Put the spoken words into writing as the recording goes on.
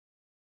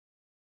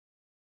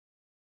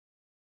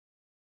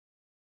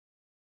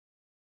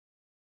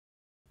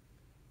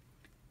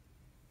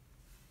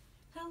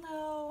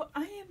Hello,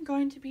 I am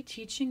going to be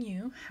teaching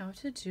you how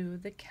to do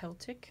the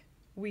Celtic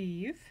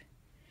Weave.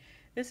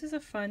 This is a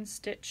fun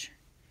stitch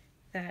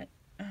that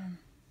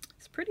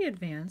is pretty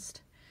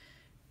advanced,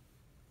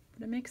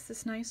 but it makes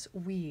this nice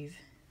weave.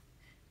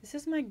 This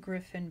is my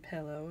Griffin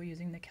Pillow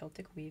using the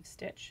Celtic Weave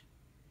stitch.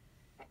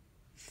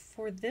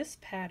 For this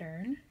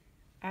pattern,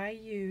 I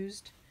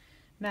used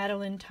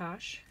Madeline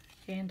Tosh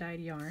hand-dyed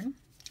yarn.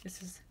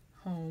 This is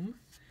Home,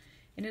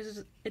 and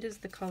it is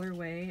the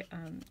colorway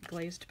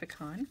Glazed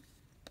Pecan.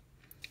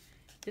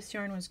 This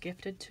yarn was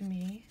gifted to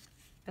me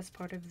as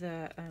part of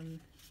the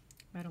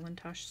Madeline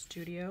Tosh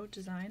Studio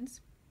designs.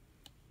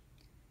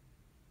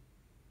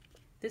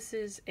 This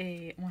is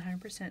a 100%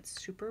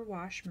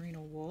 superwash merino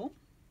wool,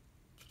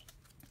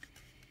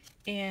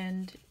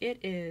 and it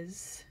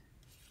is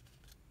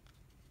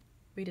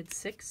weighted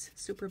 6,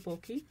 super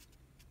bulky.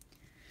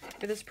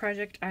 For this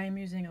project, I am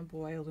using a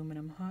Boy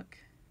aluminum hook.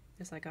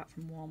 This I got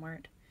from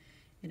Walmart.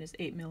 It is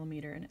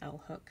 8mm and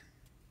L hook.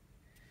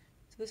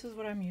 So this is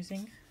what I'm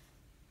using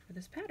for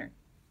this pattern.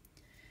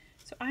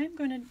 So I'm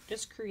going to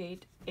just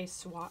create a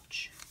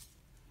swatch.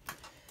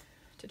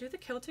 To do the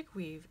Celtic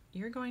Weave,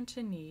 you're going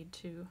to need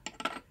to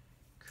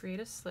create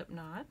a slip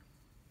knot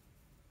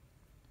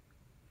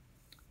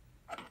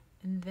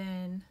and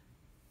then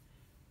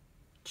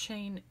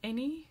chain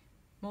any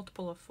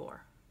multiple of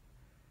 4.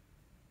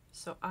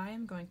 So I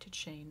am going to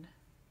chain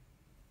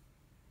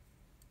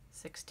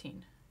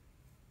 16.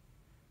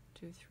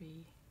 2,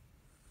 3,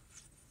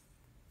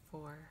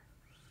 4,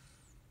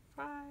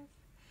 5,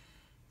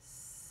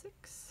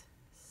 6,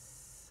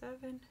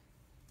 7,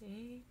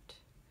 8,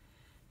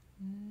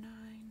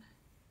 9,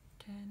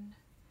 10,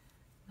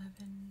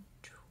 11,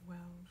 12,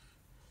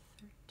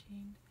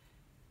 13,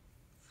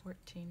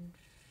 14,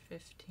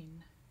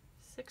 15,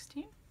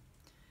 16.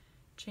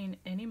 Chain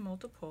any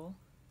multiple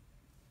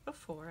of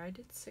 4. I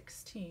did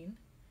 16.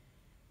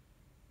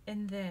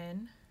 And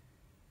then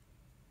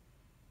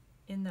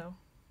in the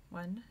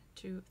 1,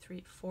 2,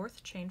 3,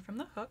 4th chain from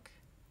the hook,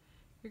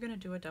 you're going to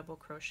do a double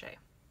crochet.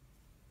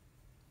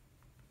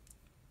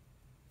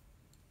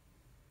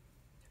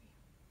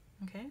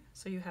 3. Okay,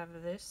 so you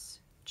have this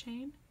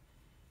chain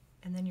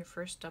and then your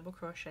first double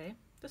crochet.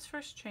 This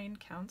first chain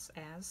counts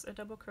as a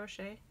double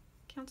crochet,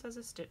 counts as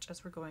a stitch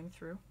as we're going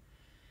through.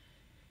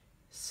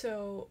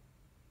 So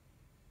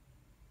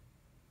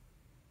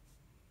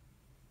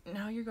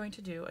now you're going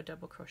to do a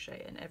double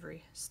crochet in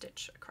every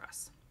stitch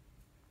across.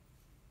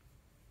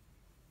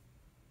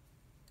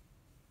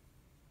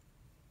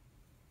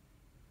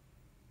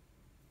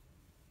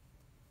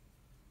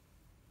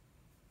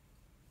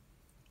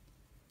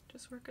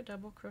 Just work a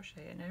double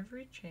crochet in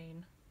every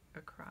chain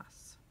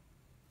across.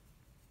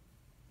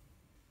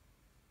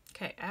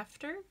 Okay,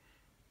 after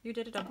you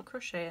did a double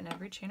crochet in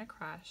every chain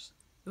across,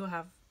 you'll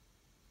have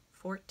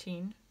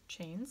 14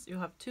 chains.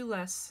 You'll have 2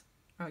 less,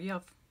 or you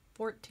have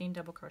 14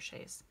 double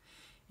crochets,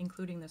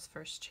 including this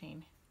first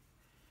chain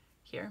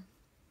here.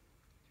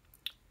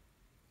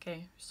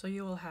 Okay, so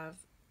you will have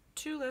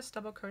 2 less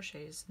double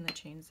crochets in the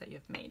chains that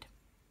you've made.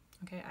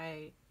 Okay,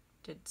 I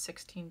did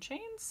 16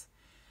 chains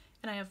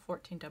and I have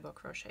 14 double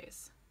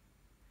crochets.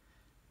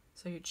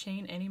 So you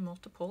chain any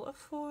multiple of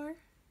 4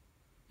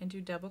 and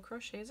do double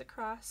crochets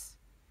across,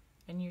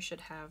 and you should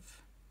have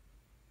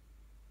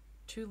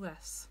 2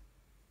 less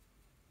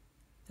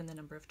than the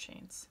number of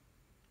chains.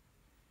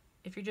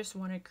 If you just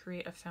want to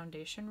create a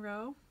foundation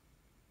row,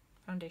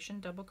 foundation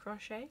double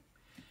crochet,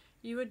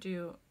 you would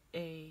do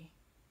a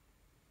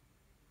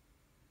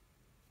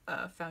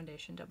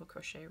foundation double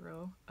crochet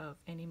row of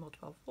any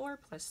multiple of 4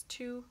 plus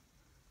 2,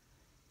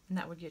 and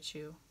that would get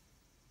you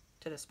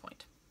to this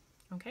point.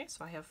 Okay,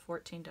 so I have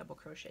 14 double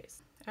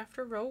crochets.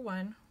 After row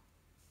 1,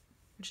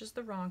 which is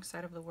the wrong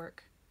side of the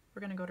work,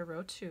 we're going to go to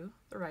row 2,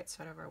 the right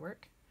side of our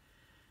work.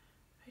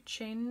 I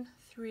chain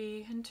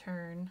 3 and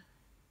turn.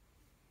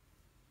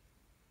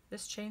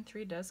 This chain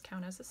 3 does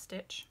count as a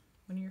stitch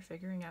when you're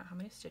figuring out how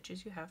many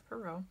stitches you have per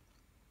row.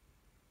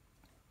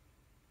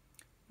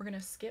 We're going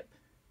to skip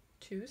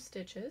 2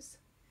 stitches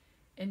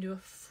and do a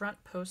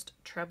front post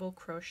treble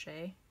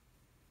crochet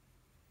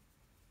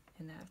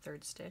in that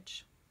 3rd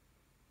stitch.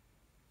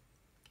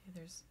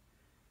 Okay,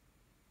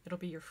 it'll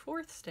be your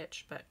 4th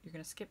stitch, but you're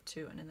going to skip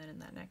 2, and then in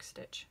that next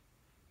stitch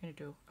you're going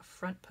to do a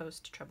front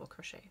post treble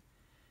crochet.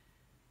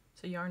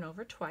 So yarn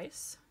over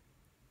twice,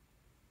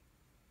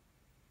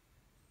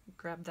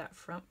 grab that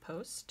front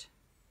post,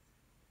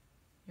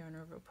 yarn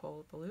over,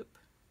 pull up a loop,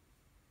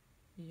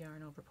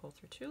 yarn over, pull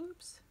through 2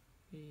 loops,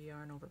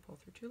 yarn over, pull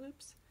through 2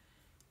 loops,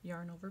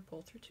 yarn over,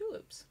 pull through 2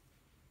 loops.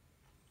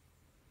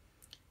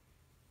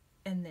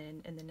 And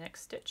then in the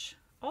next stitch,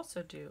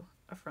 also do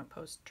a front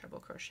post treble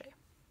crochet.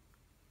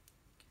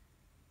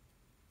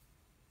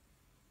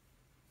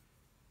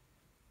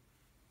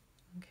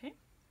 Okay.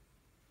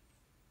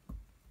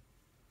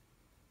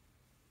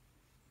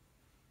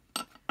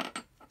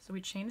 So we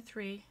chained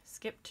 3,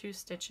 skipped 2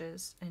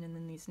 stitches, and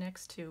then these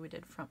next 2 we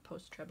did front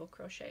post treble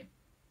crochet.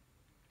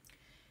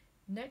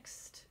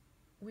 Next,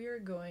 we are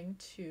going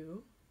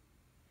to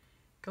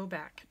go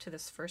back to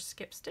this first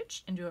skip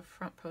stitch and do a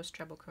front post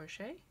treble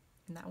crochet,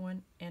 in that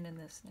one and in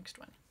this next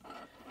one.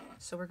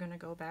 So we're going to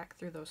go back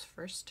through those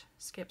first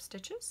skip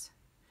stitches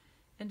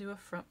and do a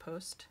front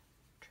post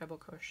treble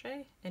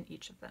crochet in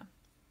each of them.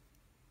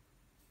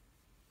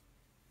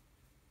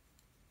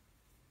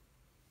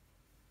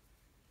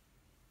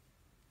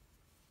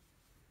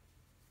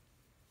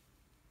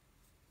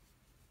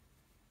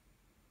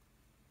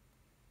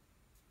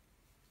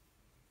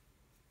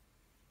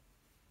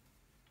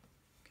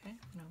 Okay,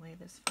 I'm going to lay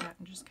this flat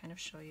and just kind of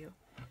show you.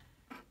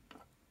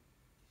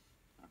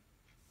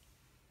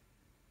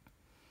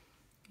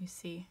 You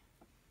see,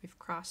 we've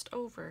crossed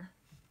over,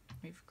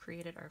 we've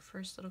created our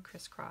first little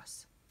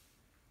crisscross.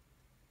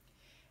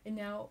 And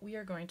now we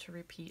are going to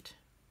repeat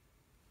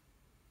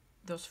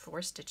those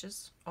 4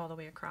 stitches all the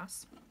way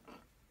across.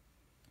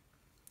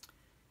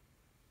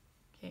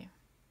 Okay,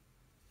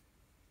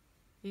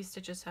 these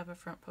stitches have a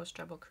front post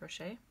treble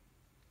crochet.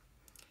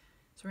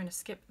 So we're going to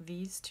skip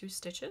these 2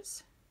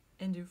 stitches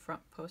and do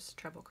front post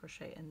treble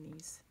crochet in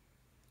these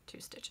 2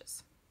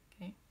 stitches.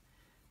 Okay,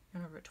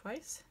 yarn over it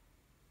twice.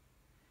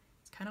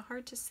 Kind of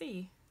hard to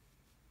see,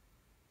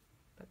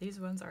 but these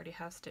ones already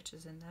have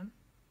stitches in them.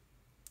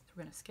 So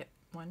we're going to skip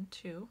 1,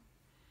 2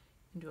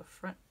 and do a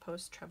front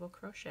post treble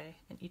crochet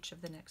in each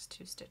of the next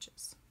 2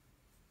 stitches.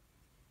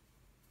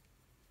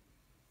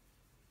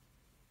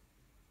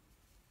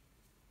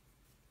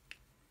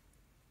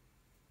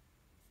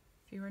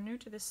 If you are new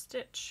to this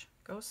stitch,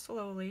 go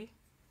slowly,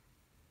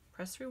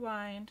 press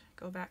rewind,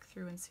 go back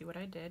through and see what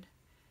I did.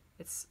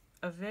 It's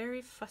a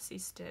very fussy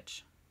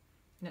stitch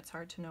and it's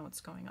hard to know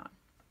what's going on.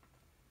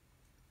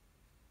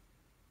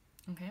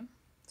 Okay,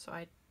 so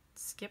I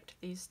skipped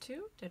these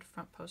 2, did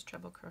front post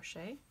treble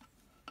crochet.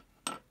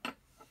 I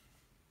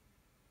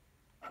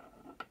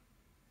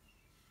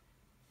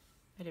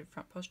did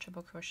front post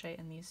treble crochet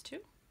in these 2.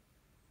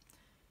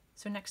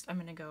 So next I'm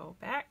going to go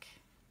back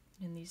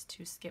in these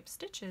 2 skip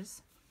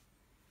stitches.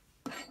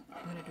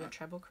 I'm going to do a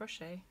treble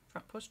crochet,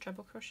 front post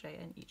treble crochet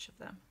in each of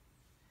them.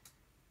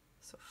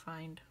 So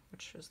find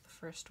which is the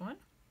first one.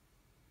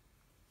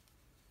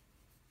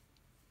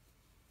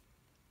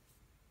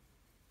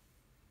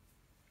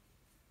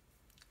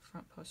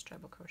 Front post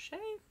treble crochet,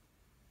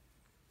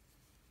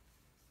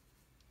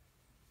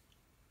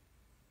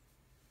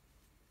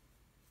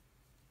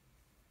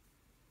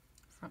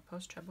 front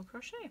post treble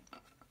crochet.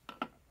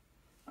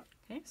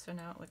 Okay, so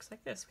now it looks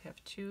like this. We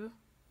have 2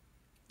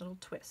 little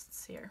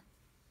twists here.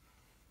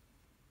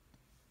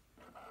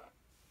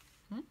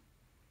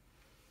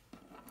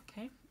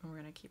 Okay, and we're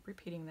going to keep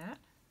repeating that.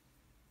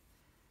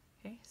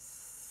 Okay,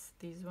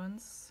 these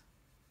ones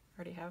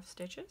already have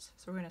stitches,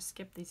 so we're going to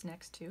skip these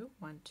next 2,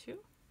 1, 2.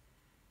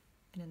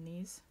 And in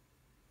these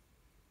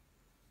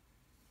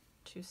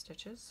 2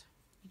 stitches,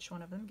 each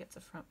one of them gets a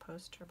front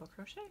post treble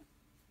crochet.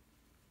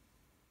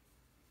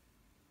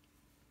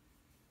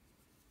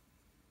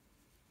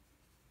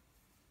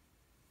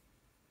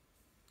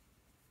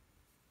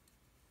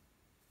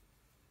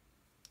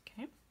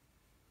 Okay,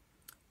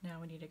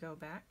 now we need to go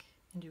back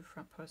and do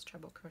front post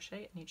treble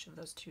crochet in each of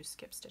those 2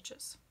 skip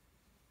stitches.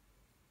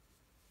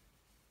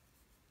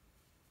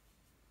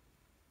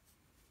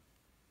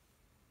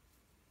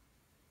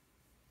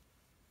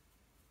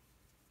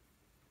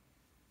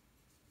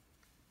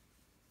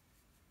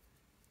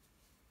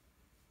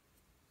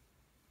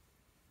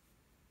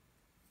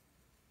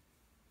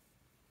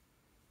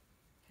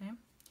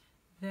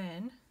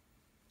 Then,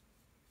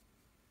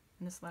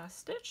 in this last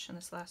stitch, in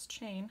this last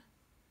chain,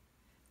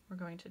 we're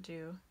going to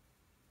do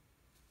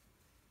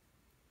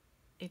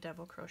a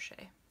double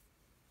crochet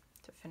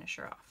to finish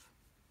her off.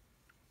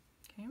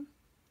 Okay,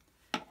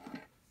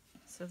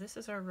 so this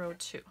is our row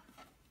 2.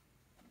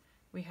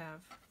 We have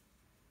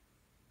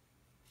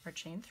our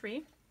chain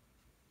 3,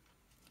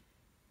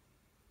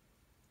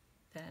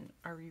 then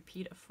our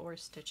repeat of 4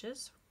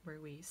 stitches where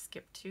we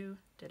skipped 2,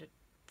 did a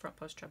front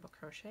post treble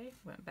crochet,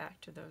 went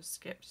back to those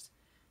skips,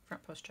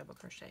 front post treble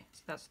crochet.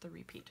 So that's the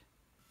repeat.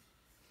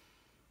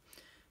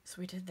 So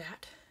we did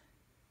that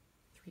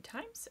 3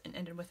 times and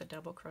ended with a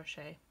double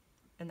crochet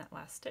in that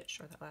last stitch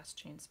or that last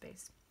chain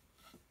space.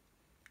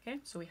 Okay,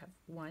 so we have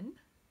 1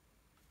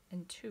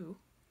 and 2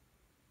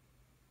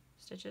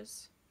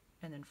 stitches,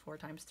 and then 4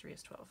 times 3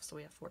 is 12, so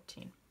we have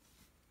 14.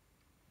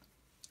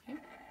 Okay.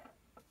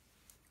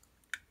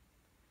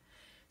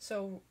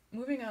 So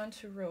moving on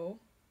to row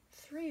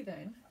 3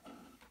 then,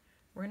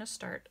 we're going to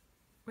start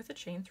with a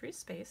chain 3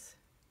 space,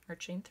 or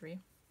chain 3. I'm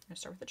going to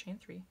start with a chain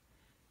 3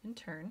 and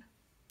turn.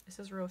 This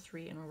is row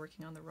 3 and we're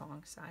working on the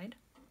wrong side.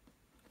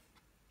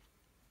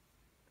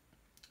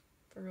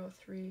 For row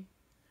 3,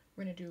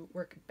 we're going to do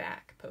work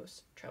back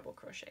post treble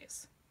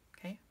crochets.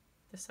 Okay,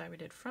 this side we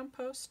did front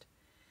post.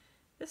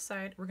 This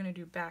side we're going to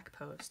do back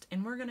post,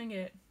 and we're going to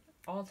get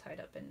all tied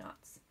up in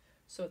knots.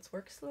 So let's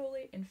work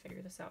slowly and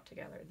figure this out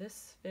together.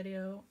 This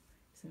video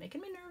is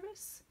making me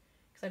nervous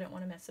because I don't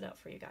want to mess it up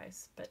for you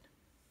guys, but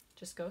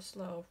just go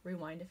slow,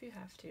 rewind if you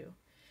have to,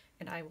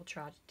 and I will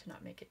try to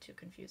not make it too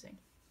confusing.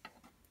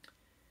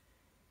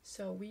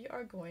 So we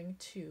are going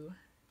to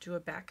do a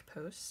back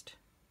post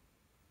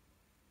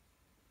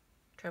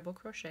treble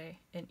crochet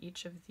in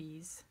each of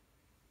these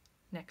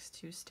next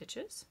 2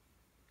 stitches,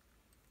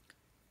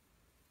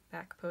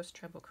 back post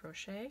treble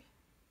crochet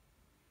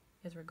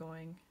as we're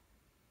going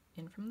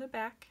in from the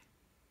back,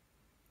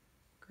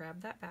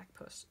 grab that back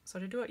post. So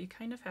to do it, you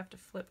kind of have to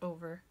flip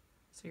over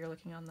so you're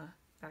looking on the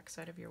back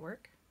side of your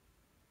work.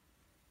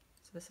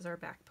 So this is our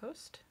back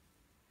post.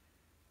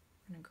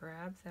 I'm going to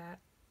grab that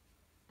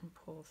and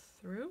pull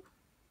through.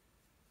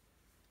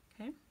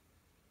 Okay.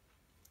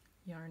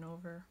 Yarn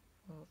over,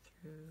 pull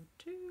through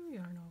 2,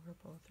 yarn over,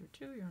 pull through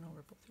 2, yarn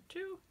over, pull through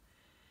 2.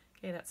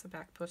 Okay, that's the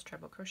back post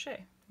treble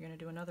crochet. You're going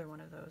to do another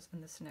one of those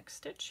in this next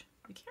stitch.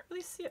 You can't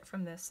really see it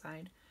from this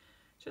side.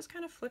 Just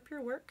kind of flip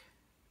your work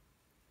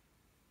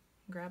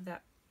and grab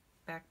that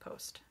back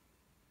post.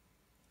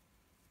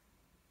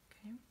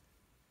 Okay,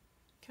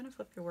 kind of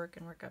flip your work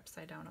and work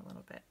upside down a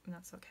little bit, and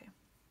that's okay.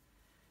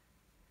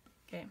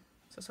 Okay,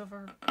 so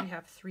far we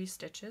have 3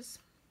 stitches.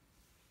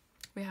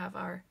 We have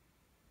our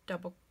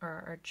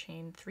our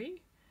chain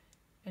 3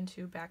 and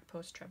 2 back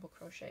post treble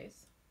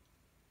crochets.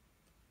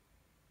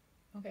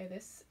 Okay,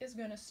 this is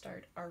going to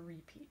start our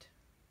repeat.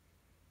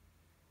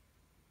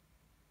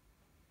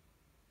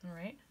 All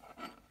right.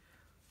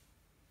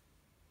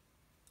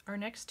 Our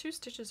next 2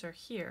 stitches are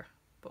here,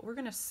 but we're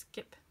going to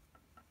skip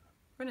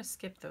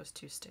those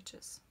 2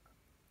 stitches.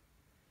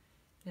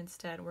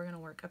 Instead, we're going to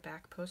work a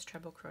back post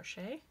treble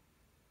crochet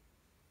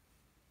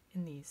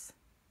in these.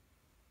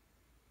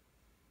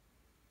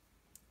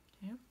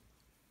 Okay.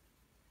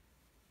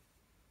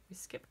 We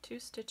skipped 2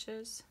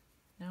 stitches.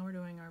 Now we're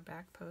doing our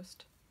back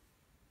post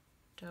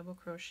double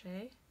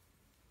crochet,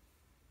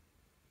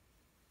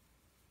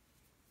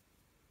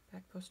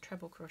 back post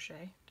treble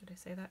crochet. Did I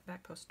say that?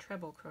 Back post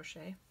treble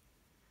crochet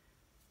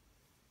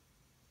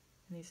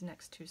in these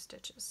next 2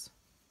 stitches.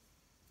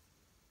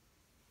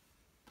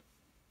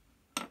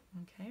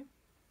 Okay,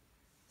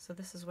 so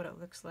this is what it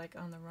looks like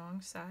on the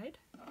wrong side,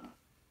 and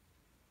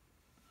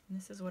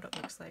this is what it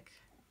looks like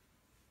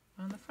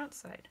on the front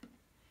side.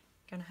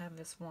 Gonna have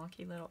this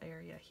wonky little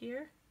area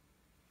here.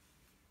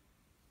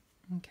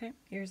 Okay,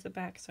 here's the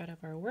back side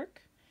of our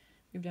work.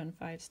 We've done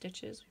 5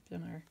 stitches. We've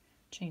done our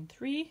chain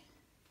 3,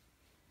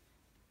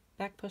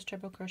 back post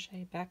treble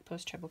crochet, back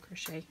post treble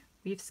crochet.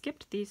 We've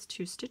skipped these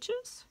 2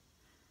 stitches,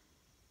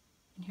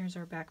 and here's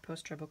our back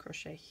post treble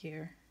crochet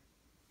here.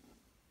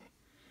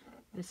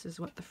 This is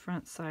what the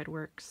front side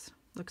looks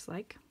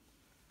like.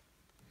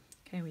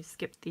 Okay, we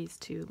skipped these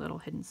 2 little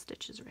hidden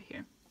stitches right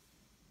here.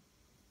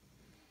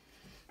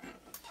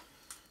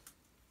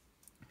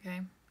 Okay,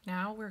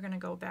 now we're going to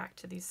go back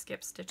to these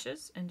skip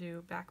stitches and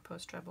do back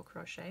post treble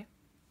crochet.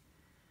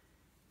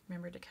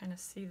 Remember, to kind of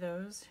see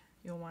those,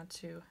 you'll want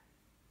to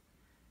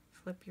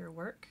flip your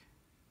work.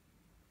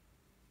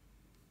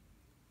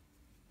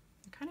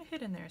 They're kind of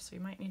hidden there, so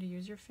you might need to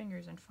use your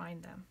fingers and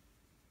find them.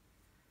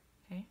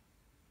 Okay,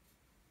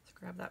 so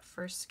grab that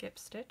first skip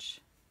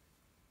stitch,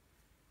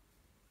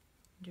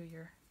 do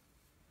your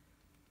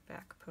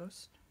back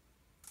post.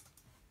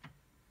 I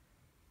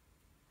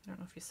don't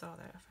know if you saw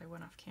that, if I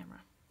went off camera.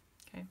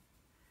 Okay,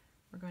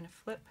 we're going to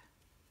flip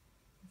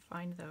and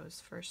find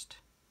those first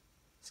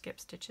skip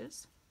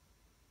stitches.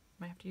 You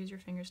might have to use your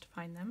fingers to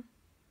find them.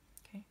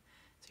 Okay,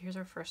 so here's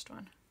our first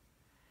one.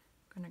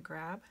 I'm going to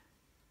grab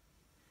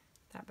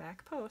that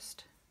back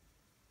post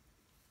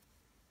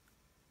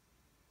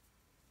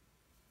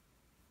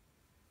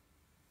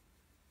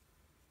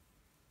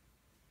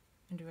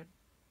and do a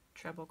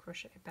treble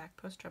crochet, back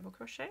post treble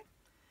crochet,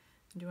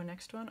 and do a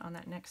next one on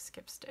that next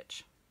skip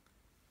stitch.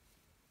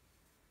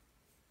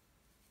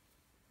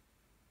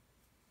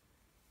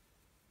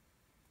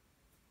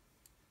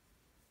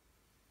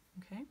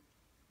 Okay,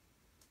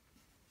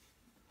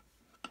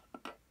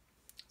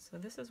 so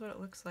this is what it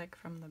looks like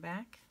from the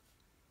back,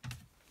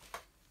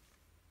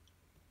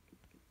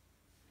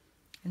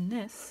 and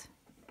this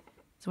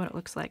is what it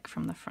looks like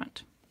from the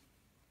front.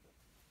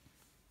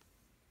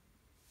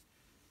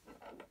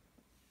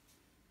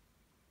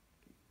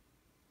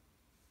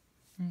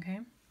 Okay,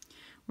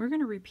 we're going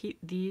to repeat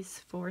these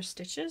 4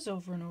 stitches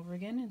over and over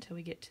again until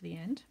we get to the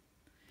end.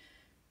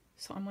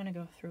 So I'm going to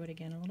go through it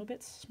again a little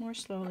bit more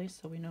slowly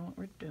so we know what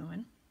we're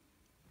doing.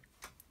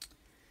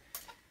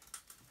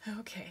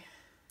 Okay,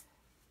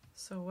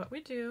 so what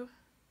we do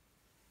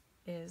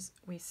is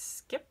we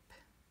skip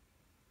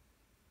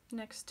the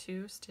next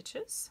 2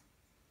 stitches,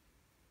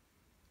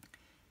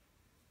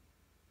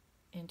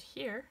 and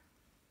here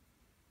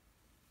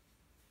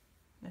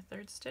in the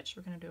 3rd stitch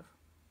we're going to do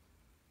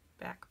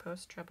a back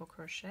post treble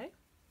crochet,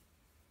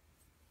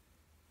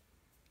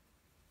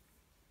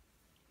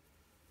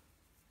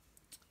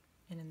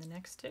 and in the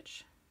next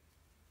stitch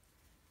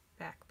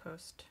back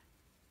post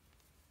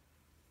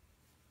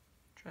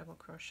treble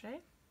crochet,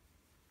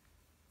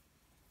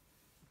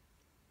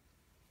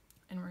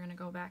 and we're going to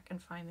go back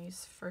and find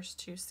these first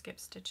 2 skip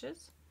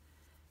stitches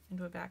and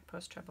do a back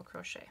post treble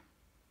crochet.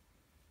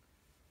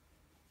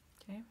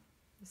 Okay,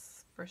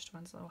 this first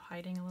one's a little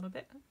hiding a little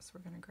bit, so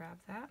we're going to grab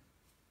that.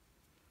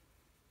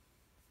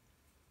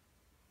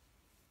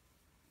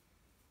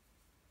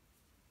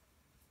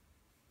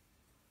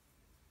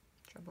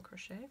 Treble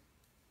crochet.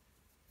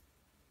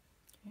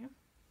 Okay.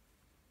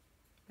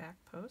 back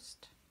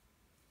post.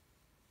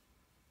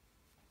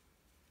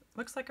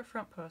 Looks like a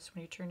front post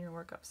when you turn your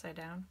work upside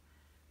down,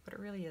 but it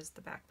really is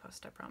the back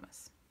post, I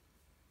promise.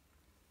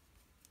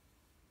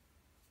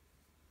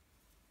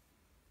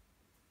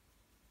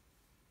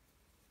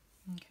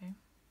 Okay.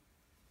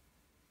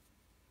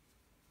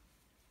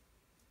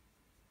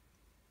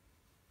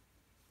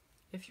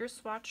 If your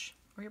swatch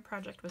or your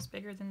project was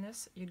bigger than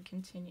this, you'd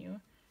continue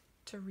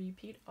to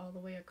repeat all the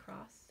way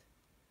across.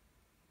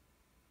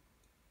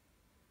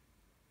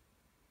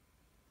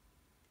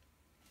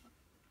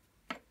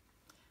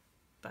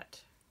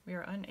 But we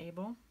are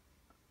unable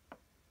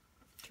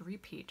to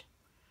repeat.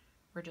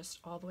 We're just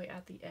all the way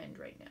at the end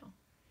right now.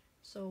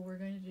 So we're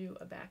going to do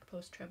a back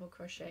post treble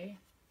crochet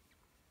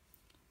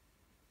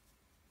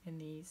in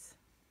these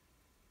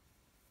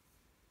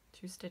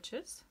 2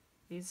 stitches.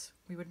 These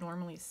we would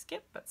normally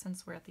skip, but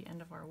since we're at the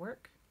end of our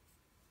work,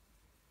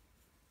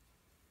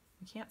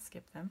 we can't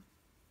skip them.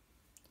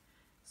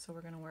 So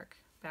we're going to work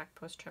back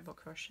post treble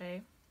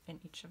crochet in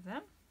each of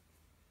them.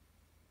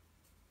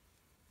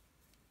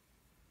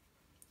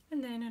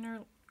 And then in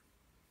our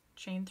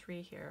chain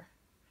 3 here,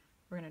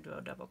 we're going to do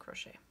a double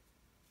crochet.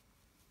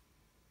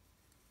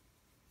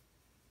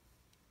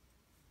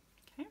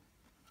 Okay.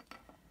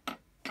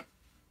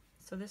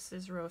 So this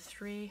is row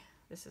 3.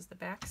 This is the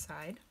back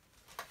side.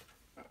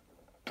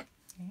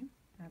 Okay,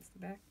 that's the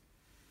back.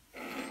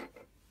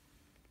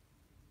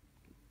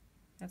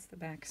 That's the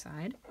back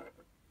side.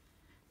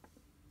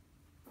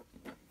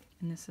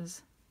 And this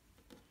is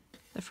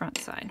the front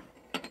side.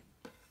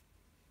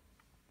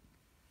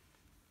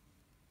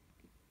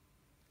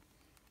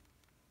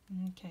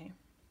 Okay.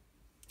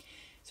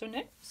 So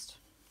next,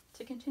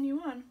 to continue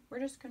on, we're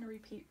just going to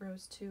repeat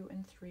rows 2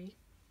 and 3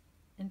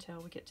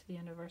 until we get to the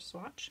end of our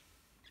swatch.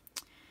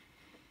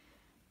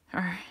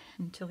 Or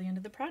until the end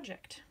of the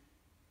project.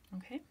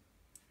 Okay?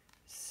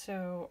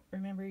 So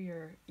remember,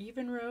 your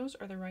even rows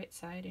are the right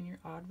side and your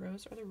odd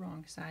rows are the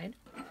wrong side.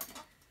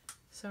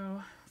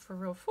 So for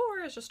row 4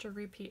 is just a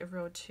repeat of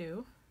row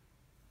 2,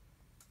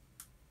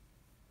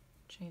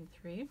 chain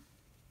 3,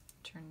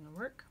 turn the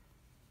work.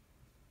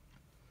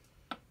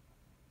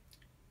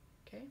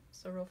 Okay,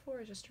 so row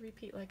 4 is just a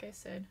repeat like I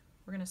said.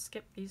 We're going to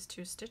skip these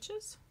 2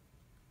 stitches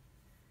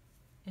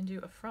and do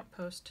a front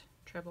post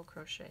treble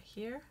crochet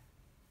here.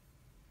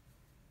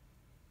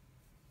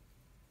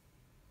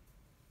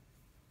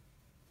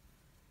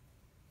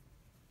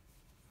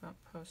 Front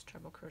post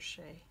treble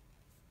crochet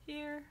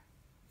here.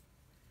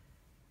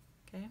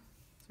 Okay,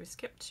 so we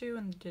skipped 2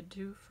 and did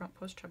 2 front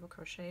post treble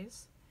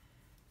crochets.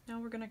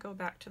 Now we're going to go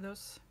back to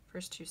those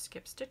first 2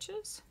 skip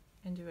stitches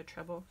and do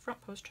a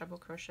front post treble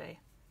crochet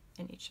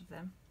in each of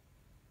them.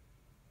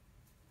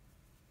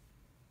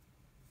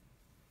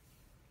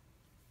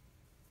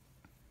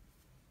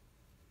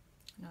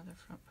 Another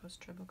front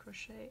post treble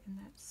crochet in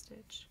that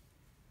stitch.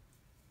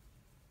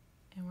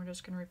 And we're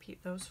just going to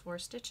repeat those 4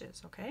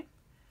 stitches, okay?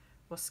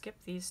 We'll skip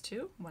these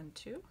 2, 1,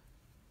 2,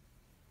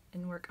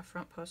 and work a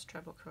front post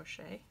treble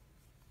crochet.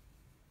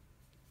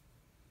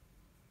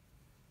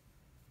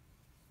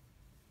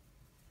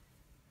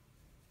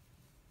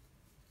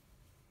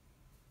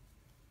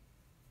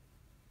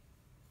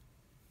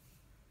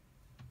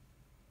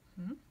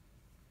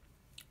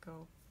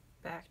 Go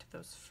back to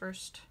those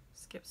first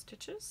skip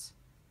stitches.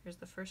 Here's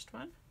the first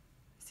one.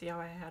 See how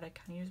I kind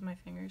of use my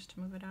fingers to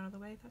move it out of the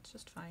way? That's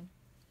just fine.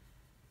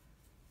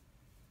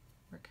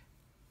 Work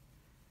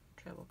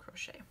treble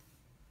crochet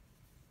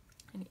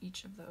in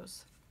each of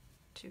those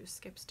 2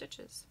 skip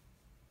stitches.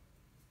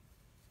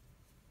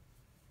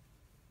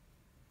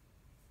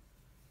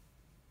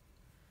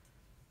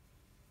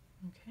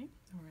 Okay,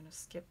 and we're going to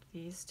skip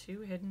these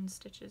 2 hidden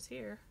stitches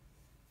here.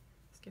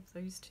 Skip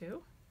these 2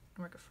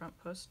 and work a front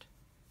post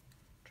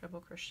treble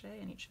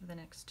crochet in each of the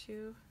next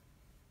 2.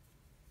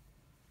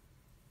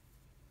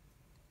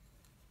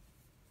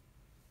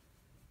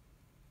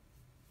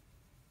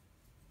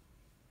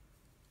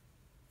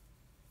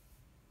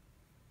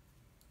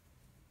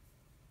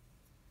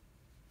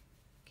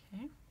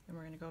 Okay, then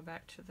we're going to go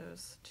back to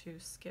those 2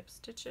 skip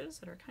stitches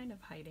that are kind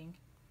of hiding.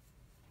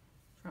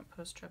 Front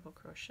post treble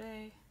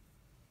crochet.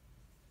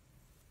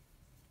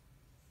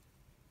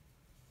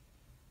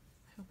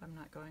 I hope I'm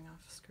not going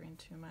off screen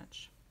too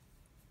much.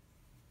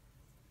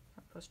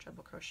 Front post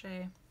treble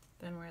crochet.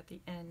 Then we're at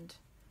the end.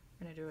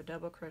 We're going to do a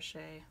double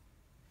crochet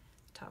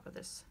at the top of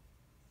this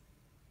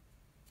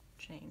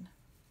chain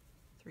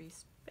 3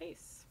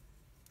 space.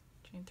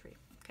 Chain 3.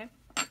 Okay.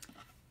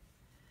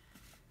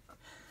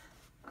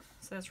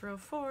 So that's row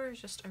 4 is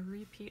just a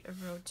repeat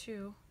of row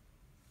 2,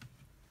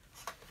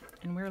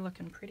 and we're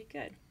looking pretty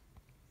good.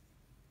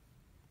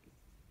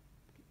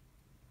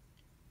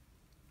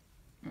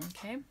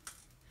 Okay,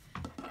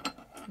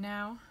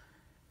 now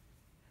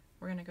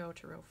we're going to go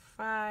to row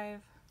 5,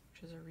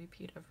 which is a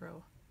repeat of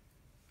row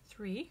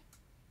 3,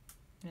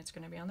 and it's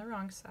going to be on the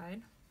wrong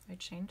side. I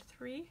chained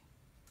 3,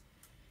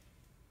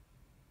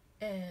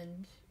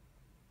 and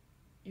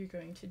you're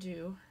going to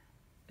do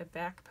a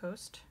back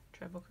post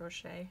treble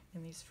crochet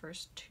in these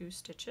first 2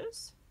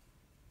 stitches,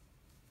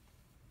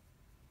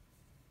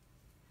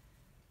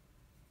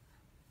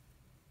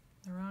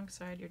 The wrong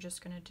side, you're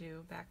just going to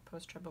do back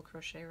post treble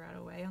crochet right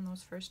away on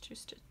those first 2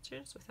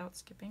 stitches without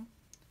skipping.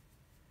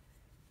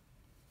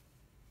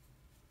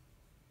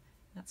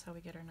 That's how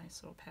we get our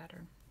nice little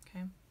pattern.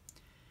 Okay,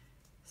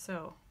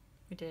 so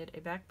we did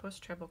a back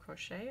post treble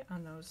crochet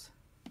on those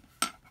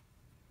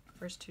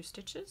first 2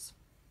 stitches.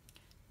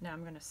 Now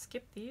I'm going to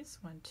skip these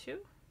 1, 2,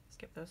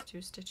 skip those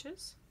 2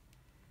 stitches,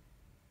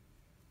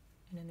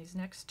 and in these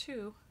next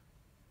 2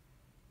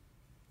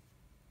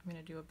 I'm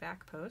going to do a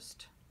back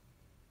post,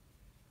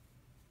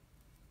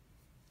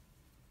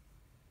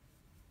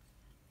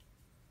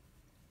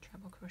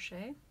 treble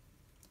crochet,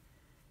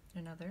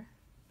 another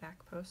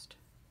back post,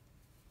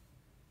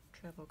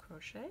 treble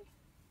crochet. I'm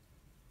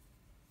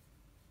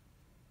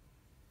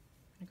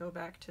going to go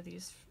back to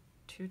these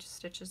 2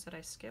 stitches that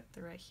I skipped.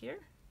 They're right here.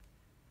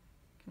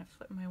 I'm going to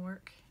flip my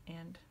work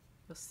and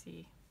you'll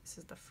see this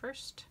is the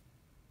first.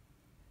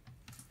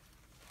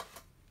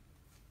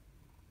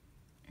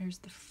 Here's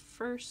the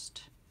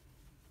first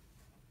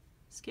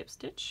skip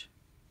stitch.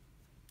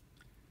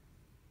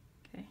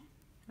 Okay,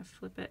 I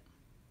flip it.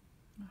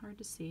 Hard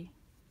to see.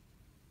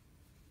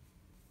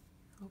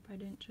 Hope I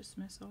didn't just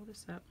mess all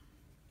this up.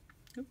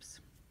 Oops.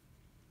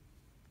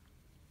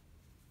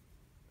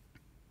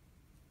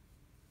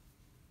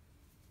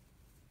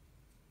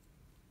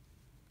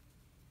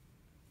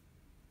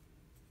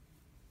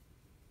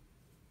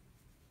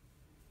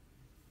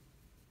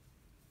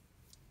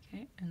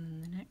 Okay, and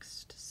then the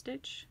next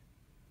stitch,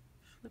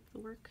 flip the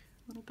work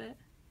a little bit,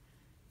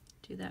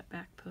 do that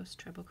back post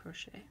treble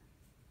crochet.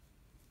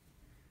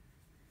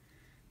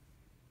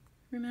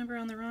 Remember,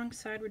 on the wrong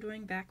side we're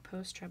doing back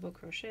post treble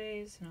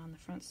crochets, and on the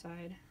front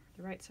side,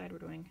 the right side, we're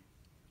doing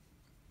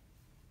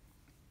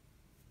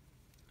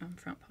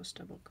front post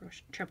treble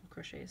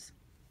crochets.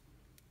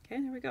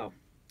 Okay, there we go.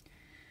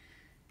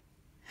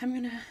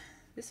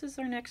 This is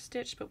our next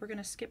stitch, but we're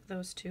gonna skip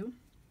those 2,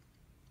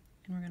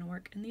 and we're gonna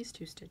work in these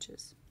 2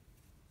 stitches.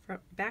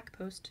 Front back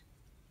post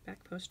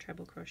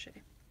treble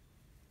crochet.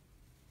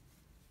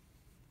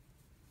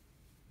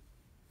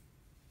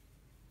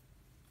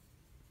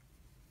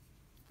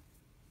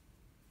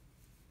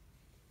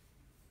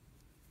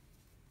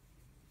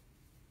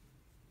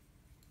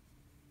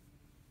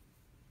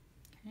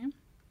 Okay,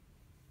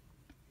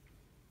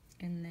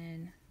 and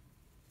then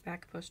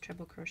back post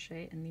treble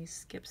crochet in these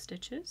skip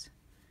stitches.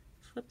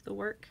 Flip the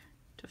work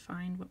to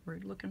find what we're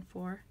looking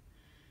for,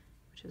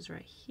 which is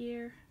right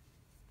here.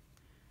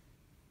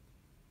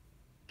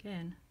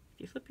 Again,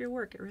 if you flip your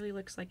work, it really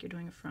looks like you're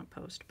doing a front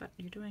post, but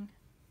you're doing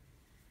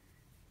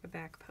a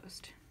back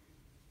post.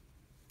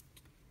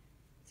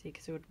 See,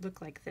 because it would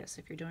look like this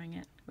if you're doing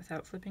it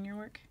without flipping your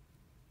work.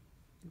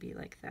 It'd be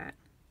like that,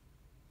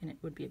 and it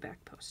would be a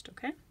back post,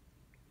 okay?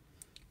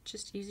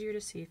 Just easier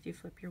to see if you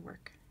flip your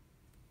work.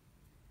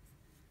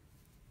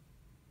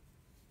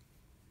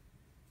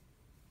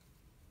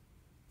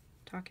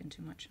 Talking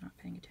too much, not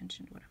paying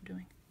attention to what I'm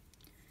doing.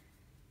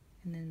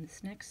 And then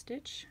this next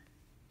stitch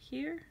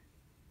here,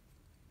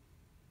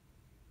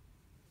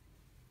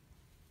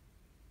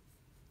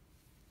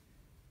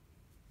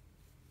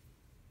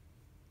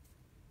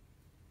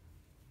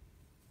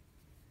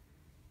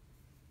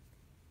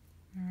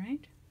 all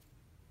right,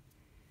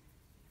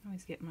 I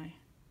always get my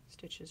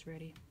stitches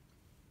ready.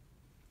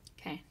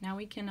 Okay, now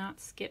we cannot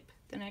skip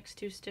the next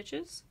 2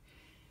 stitches.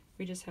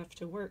 We just have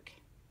to work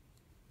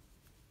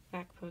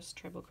back post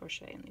treble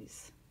crochet in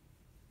these.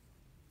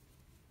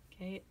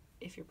 Okay,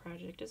 if your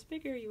project is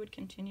bigger, you would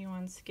continue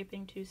on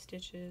skipping 2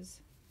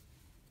 stitches.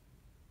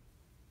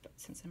 But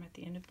since I'm at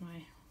the end of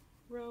my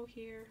row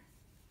here,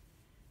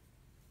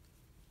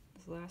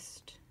 this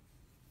last,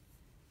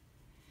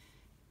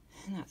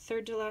 in that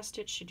third to last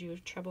stitch, you do a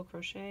treble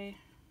crochet,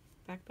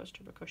 back post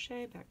treble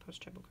crochet, back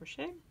post treble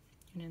crochet,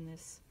 and in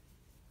this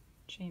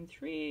chain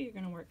 3, you're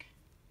going to work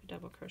a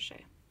double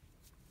crochet.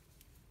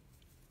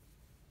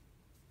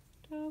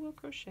 Double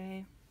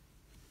crochet.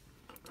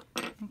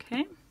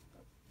 Okay,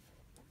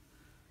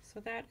 so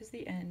that is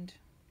the end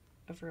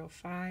of row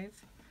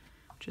 5,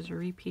 which is a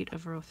repeat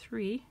of row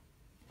 3.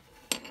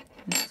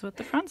 And this is what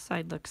the front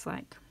side looks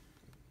like.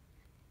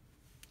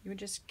 You would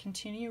just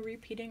continue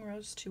repeating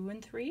rows 2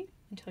 and 3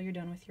 until you're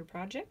done with your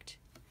project.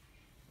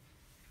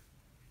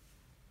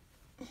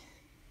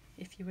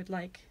 If you would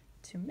like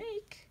to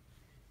make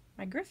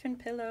my Griffin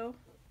pillow,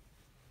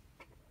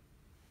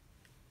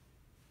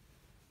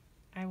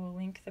 I will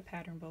link the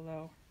pattern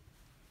below.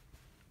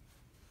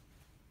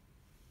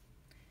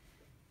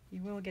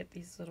 You will get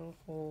these little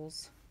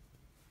holes,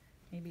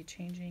 maybe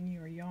changing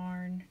your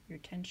yarn, your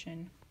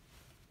tension,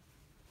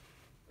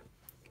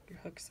 your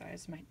hook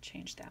size might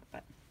change that,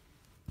 but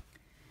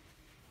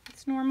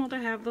it's normal to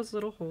have those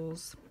little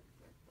holes.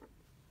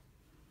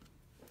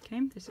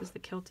 Okay, this is the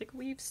Celtic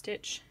Weave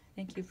stitch.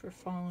 Thank you for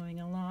following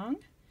along.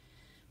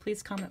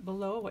 Please comment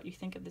below what you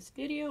think of this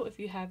video. If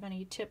you have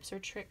any tips or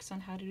tricks on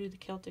how to do the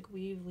Celtic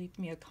Weave, leave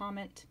me a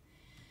comment.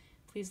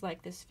 Please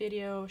like this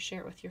video,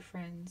 share it with your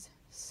friends,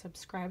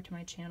 subscribe to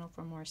my channel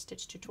for more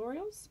stitch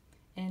tutorials,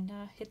 and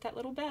hit that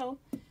little bell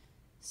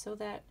so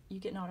that you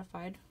get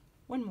notified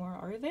when more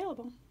are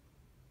available.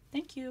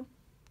 Thank you.